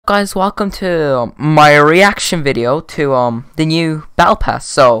guys? Welcome to my reaction video to the new Battle Pass.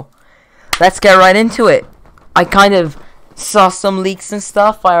 So let's get right into it. I kind of saw some leaks and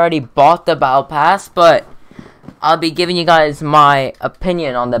stuff. I already bought the Battle Pass, but I'll be giving you guys my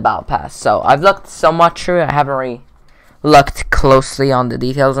opinion on the Battle Pass. So I've looked somewhat through. I haven't really looked closely on the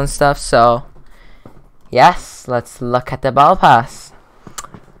details and stuff. So yes, let's look at the Battle Pass.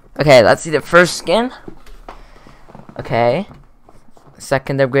 Okay, let's see the first skin. Okay.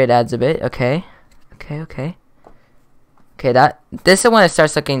 Second upgrade adds a bit. Okay. Okay, this is when it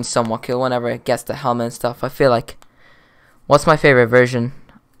starts looking somewhat cool whenever it gets the helmet and stuff. I feel like, what's my favorite version?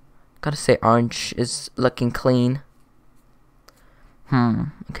 Gotta say orange is looking clean.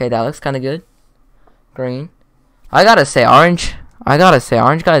 Okay, that looks kind of good. Green. I gotta say orange,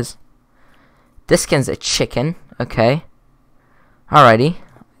 guys. This skin's a chicken. Okay. Alrighty.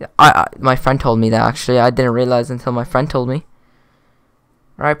 My friend told me that, actually. I didn't realize until my friend told me.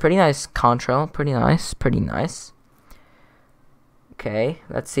 Alright, pretty nice control. Pretty nice. Okay,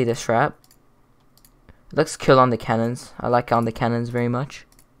 let's see the strap. It looks cool on the cannons. I like on the cannons very much.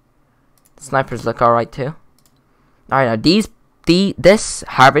 The snipers look alright too. Alright, now this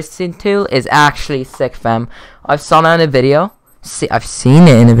harvesting tool is actually sick, fam. I've seen it in a video.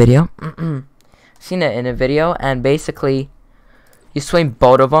 Seen it in a video, and basically you swing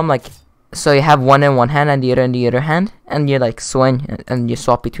both of them, like, so you have one in one hand and the other in the other hand, and you like swing and you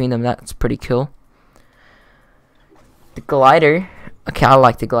swap between them. That's pretty cool. The glider, okay, I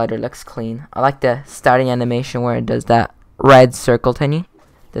like the glider. Looks clean. I like the starting animation where it does that red circle thingy.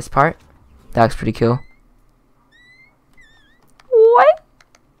 This part, that looks pretty cool. What?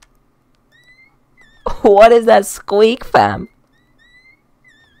 What is that squeak, fam?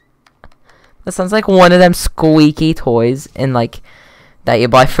 That sounds like one of them squeaky toys in like that you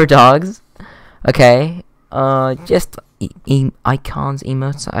buy for dogs. Okay, just icons,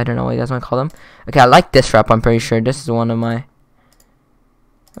 emotes, I don't know what you guys want to call them. Okay, I like this wrap. I'm pretty sure this is one of my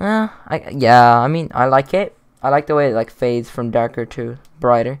yeah, I mean, I like it. I like the way it like fades from darker to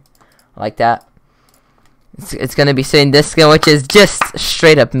brighter. I like that. It's gonna be saying this skin, which is just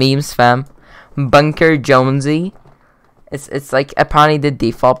straight up memes, fam. Bunker Jonesy. It's like apparently the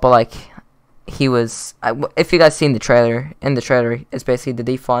default, but like he was, if you guys seen the trailer, in the trailer it's basically the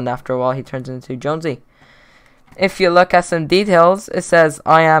default, and after a while he turns into Jonesy. If you look at some details, it says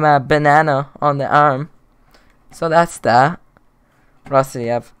I am a banana on the arm, so that's that. What else do you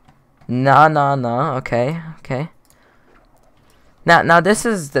have? Nah. Okay. Now this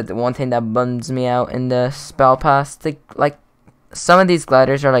is the one thing that bums me out in the spell pass. Like some of these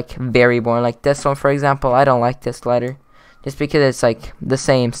gliders are like very boring. Like this one, for example, I don't like this glider. Just because it's like the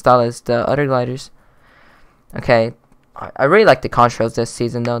same style as the other gliders. Okay, I really like the contrails this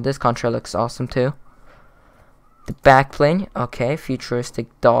season though. This contrail looks awesome too. The backplane, okay, futuristic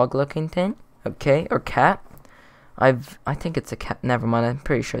dog looking thing. Okay, or cat. I think it's a cat. Never mind, I'm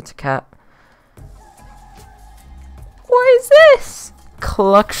pretty sure it's a cat. What is this?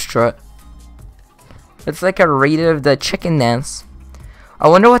 Cluck strut. It's like a read of the chicken dance. I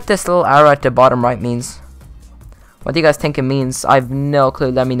wonder what this little arrow at the bottom right means. What do you guys think it means? I have no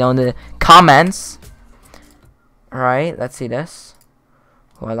clue. Let me know in the comments. Alright, let's see this.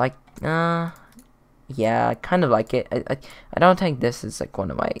 Oh, I like, yeah, I kind of like it. I don't think this is like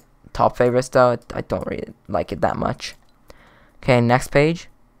one of my top favorites though. I don't really like it that much. Okay, next page.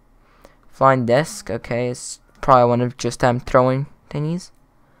 Flying disc. Okay, it's probably one of just them throwing thingies.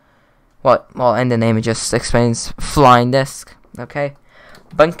 Well, in the name it just explains flying disc. Okay,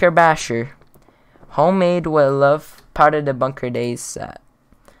 bunker basher. Homemade with love, part of the bunker days set.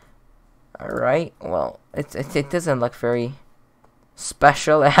 Alright, well, it doesn't look very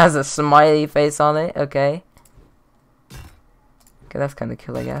special. It has a smiley face on it. Okay, that's kind of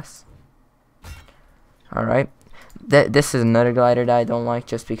cool, I guess. Alright, this is another glider that I don't like,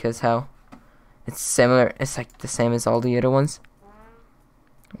 just because how it's similar. It's like the same as all the other ones.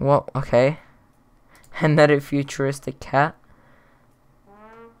 Well, okay, another futuristic cat.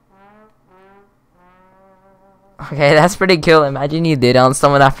 Okay, that's pretty cool. Imagine you did on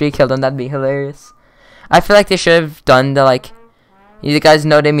someone after you killed them. That'd be hilarious. I feel like they should have done the, like, you guys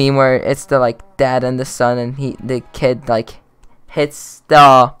know the meme where it's the like dad and the son, and the kid like hits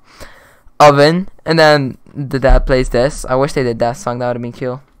the oven, and then the dad plays this. I wish they did that song. That would have been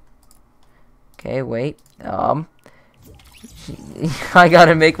cool. Okay, wait. I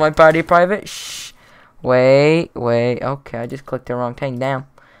gotta make my party private. Shh. Wait. Okay, I just clicked the wrong thing. Damn,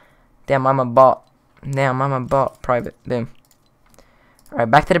 I'm a bot. Private. Boom.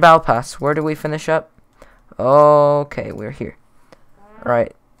 Alright, back to the battle pass. Where do we finish up? Okay, we're here.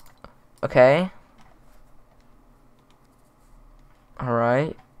 Alright. Okay.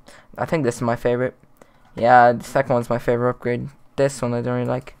 Alright. I think this is my favorite. Yeah, the second one's my favorite upgrade. This one I don't really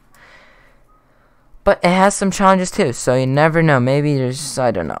like. But it has some challenges too, so you never know. Maybe there's,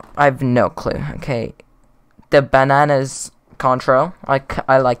 I don't know. I have no clue. Okay. The bananas control.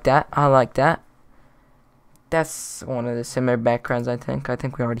 I like that. I like that. That's one of the similar backgrounds, I think. I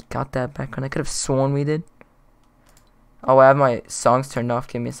think we already got that background. I could have sworn we did. Oh, I have my songs turned off.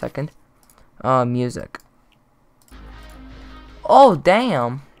 Give me a second. Music. Oh,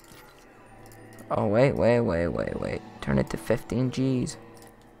 damn. Oh, wait. Turn it to 15 G's.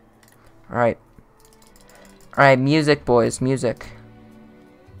 Alright. Alright, music, boys. Music.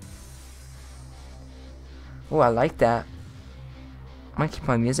 Oh, I like that. I might keep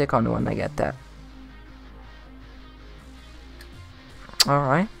my music on when I get that.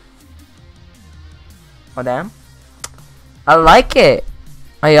 Alright. Oh, damn. I like it.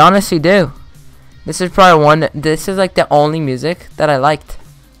 I honestly do. This is probably one. This is like the only music that I liked.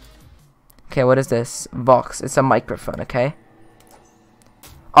 Okay, what is this? Vox. It's a microphone, okay?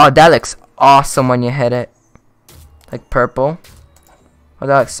 Oh, that looks awesome when you hit it. Like purple. Oh,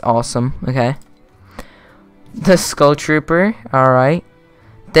 that looks awesome. Okay. The Skull Trooper. Alright.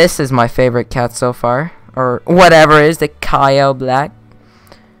 This is my favorite cat so far. Or whatever it is. The Kyle Black.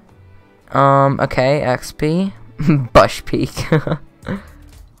 Okay. XP. Bush Peak.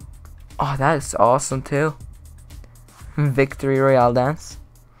 Oh, that is awesome too. Victory Royale dance.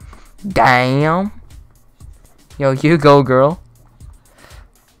 Damn. Yo, you go, girl.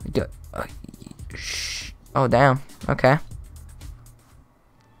 Oh, damn. Okay.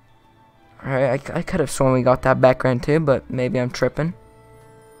 Alright, I could have sworn we got that background too, but maybe I'm tripping.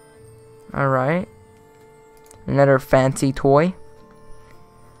 Alright. Another fancy toy.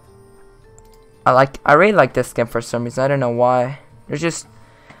 I really like this skin for some reason. I don't know why. There's just,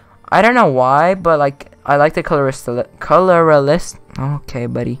 I don't know why, but like I like the colorless. Okay,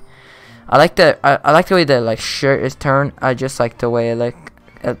 buddy. I like the way the like shirt is turned. I just like the way it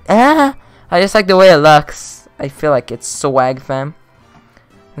I just like the way it looks. I feel like it's swag, fam.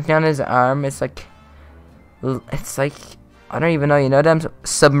 Looking on his arm, it's like I don't even know. You know them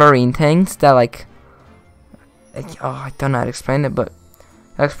submarine things that like oh, I don't know how to explain it, but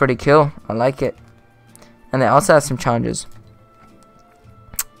that looks pretty cool. I like it. And it also has some challenges.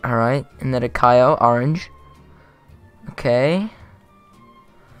 Alright, another Kyle, orange. Okay.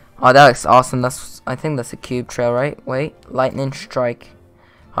 Oh, that looks awesome. I think that's a cube trail, right? Wait, lightning strike.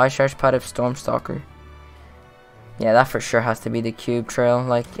 High charge pad of Stormstalker. Yeah, that for sure has to be the cube trail.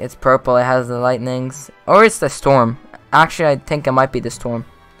 Like, it's purple, it has the lightnings. Or it's the storm. Actually, I think it might be the storm.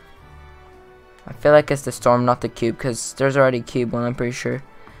 I feel like it's the storm, not the cube, because there's already a cube one, I'm pretty sure.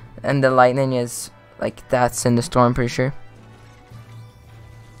 And the lightning is, like, that's in the storm, pretty sure.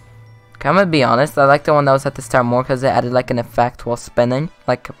 Okay, I'm gonna be honest, I like the one that was at the start more, because it added, like, an effect while spinning.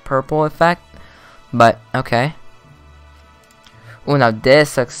 Like, a purple effect. But, okay. Oh, now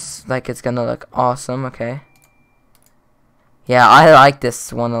this looks like it's gonna look awesome, okay. Yeah, I like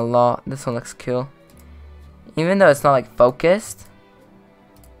this one a lot. This one looks cool. Even though it's not, like, focused.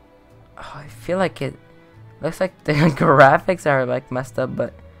 Oh, I feel like it looks like the graphics are like messed up,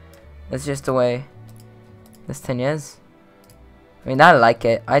 but it's just the way this thing is. I mean, I like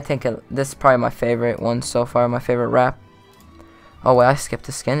it. I think this is probably my favorite one so far. My favorite wrap. Oh wait, I skipped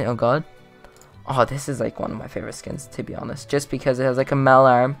the skin. Oh god. Oh, this is like one of my favorite skins, to be honest. Just because it has like a metal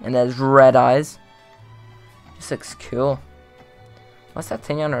arm and it has red eyes. This looks cool. What's that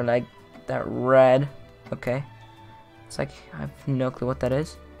thing on her leg? That red. Okay. It's like I have no clue what that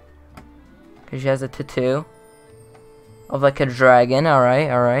is. She has a tattoo of like a dragon.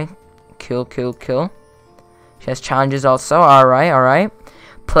 Alright. Cool. She has challenges also. Alright.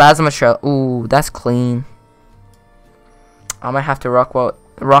 Plasma shell. Ooh, that's clean. I might have to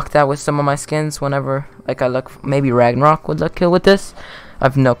rock that with some of my skins whenever like I look. Maybe Ragnarok would look cool with this. I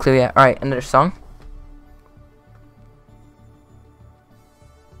have no clue yet. Alright, another song.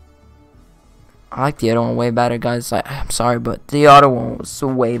 I like the other one way better, guys. I'm sorry, but the other one was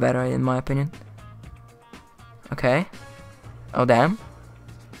way better in my opinion. Okay. Oh, damn.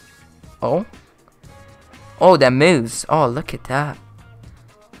 Oh, that moves. Oh, look at that.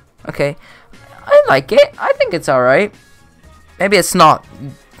 Okay. I like it. I think it's alright. Maybe it's not.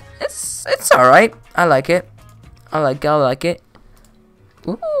 It's alright. I like it. I like it.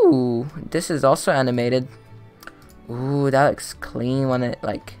 Ooh, this is also animated. Ooh, that looks clean when it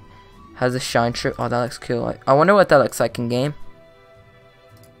like has a shine strip. Oh, that looks cool. I wonder what that looks like in game.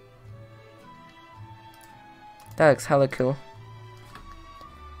 That looks hella cool.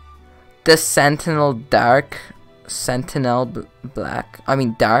 The Sentinel Dark. Sentinel Black. I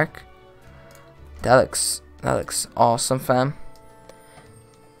mean Dark. That looks awesome, fam.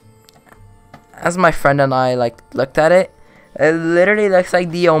 as my friend and I like looked at it, it literally looks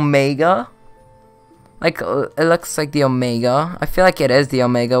like the Omega. Like it looks like the Omega. I feel like it is the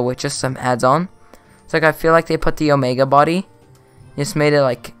Omega with just some ads on. It's like I feel like they put the Omega body, just made it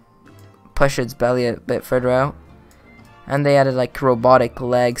like push its belly a bit further out, and they added like robotic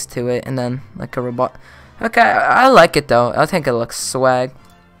legs to it, and then like a robot. Okay, I like it though. I think it looks swag.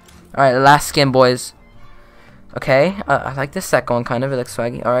 Alright, last skin, boys. Okay, I like the second one kind of. It looks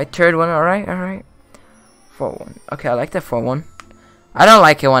swaggy. Alright, third one. Alright. Fourth one. Okay, I like the fourth one. I don't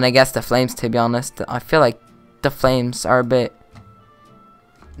like it when it gets the flames, to be honest. I feel like the flames are a bit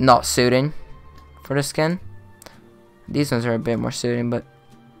not suiting for the skin. These ones are a bit more suiting, but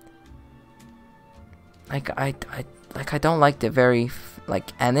like I don't like the very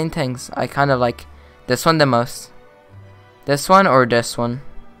like ending things. I kind of like this one the most. This one or this one?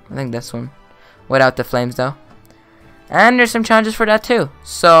 I think this one, without the flames though. And there's some challenges for that too.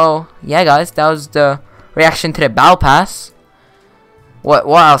 So yeah, guys, that was the reaction to the Battle Pass. What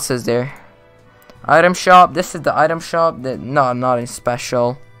else is there? Item shop. This is the item shop. No, nothing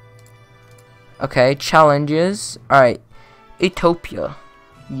special. Okay, challenges. Alright. Utopia.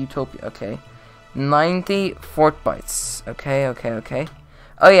 Okay. 90 Fort Bites. Okay.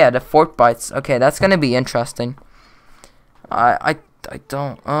 Oh yeah, the Fort Bites. Okay, that's gonna be interesting. I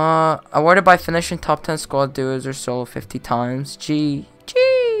don't awarded by finishing top 10 squad duos or solo 50 times. Jeez.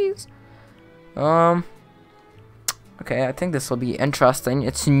 Okay, I think this will be interesting.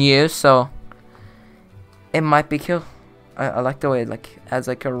 It's new, so it might be cool. I like the way it like adds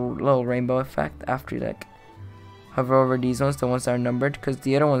like a little rainbow effect after you like hover over these ones, the ones that are numbered, because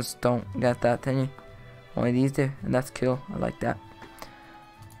the other ones don't get that thingy. Only these do, and that's cool. I like that.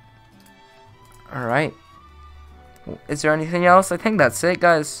 Alright. Is there anything else? I think that's it,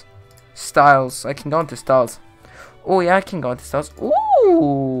 guys. Styles. I can go into styles. Oh yeah, I can go into styles.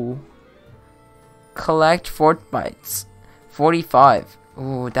 Ooh. Collect Fort Bites. 45.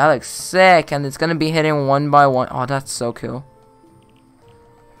 Ooh, that looks sick. And it's gonna be hitting one by one. Oh, that's so cool.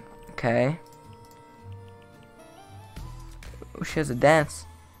 Okay. Oh, she has a dance.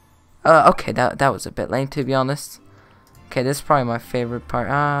 Okay, that was a bit lame, to be honest. Okay, this is probably my favorite part.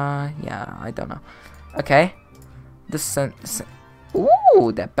 Yeah, I don't know. Okay.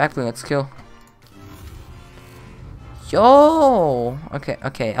 Ooh, that backbling looks cool. Yo!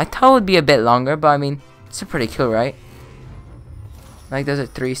 Okay. I thought it would be a bit longer, but I mean, it's pretty cool, right? Like, there's a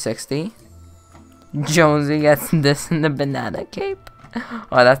 360. Jonesy gets this in the banana cape.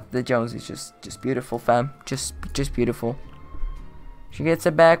 Oh, that's the Jonesy's just beautiful, fam. Just beautiful. She gets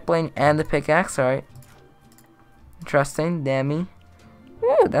a backbling and the pickaxe, alright. Interesting, Dammy.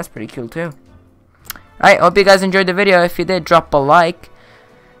 Ooh, that's pretty cool too. Alright, hope you guys enjoyed the video. If you did, drop a like,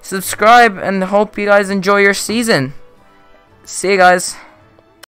 subscribe, and hope you guys enjoy your season. See you guys.